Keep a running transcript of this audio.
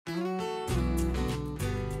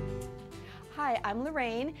Hi, I'm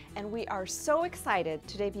Lorraine, and we are so excited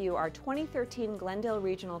to debut our 2013 Glendale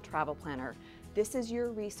Regional Travel Planner. This is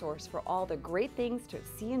your resource for all the great things to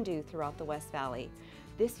see and do throughout the West Valley.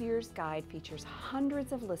 This year's guide features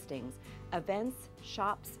hundreds of listings, events,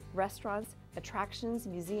 shops, restaurants, attractions,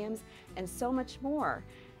 museums, and so much more.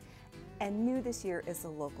 And new this year is the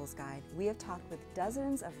Locals Guide. We have talked with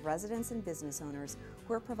dozens of residents and business owners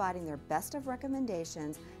who are providing their best of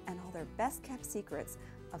recommendations and all their best kept secrets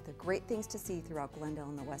of the great things to see throughout Glendale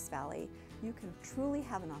and the West Valley. You can truly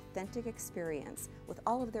have an authentic experience with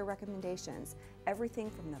all of their recommendations. Everything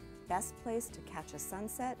from the best place to catch a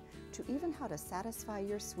sunset to even how to satisfy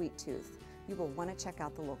your sweet tooth. You will want to check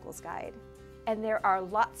out the Locals Guide. And there are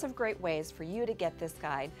lots of great ways for you to get this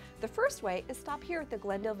guide. The first way is stop here at the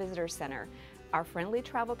Glendale Visitor Center. Our friendly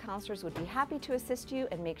travel counselors would be happy to assist you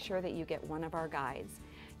and make sure that you get one of our guides.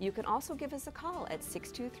 You can also give us a call at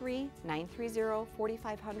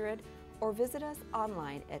 623-930-4500 or visit us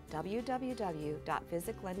online at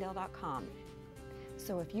www.visitglendale.com.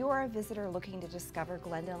 So if you are a visitor looking to discover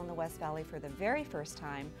Glendale and the West Valley for the very first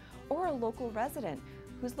time, or a local resident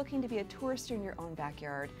who's looking to be a tourist in your own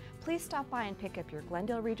backyard, please stop by and pick up your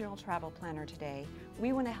Glendale Regional Travel Planner today.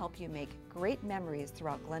 We want to help you make great memories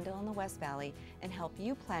throughout Glendale and the West Valley and help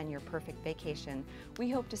you plan your perfect vacation. We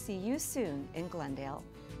hope to see you soon in Glendale.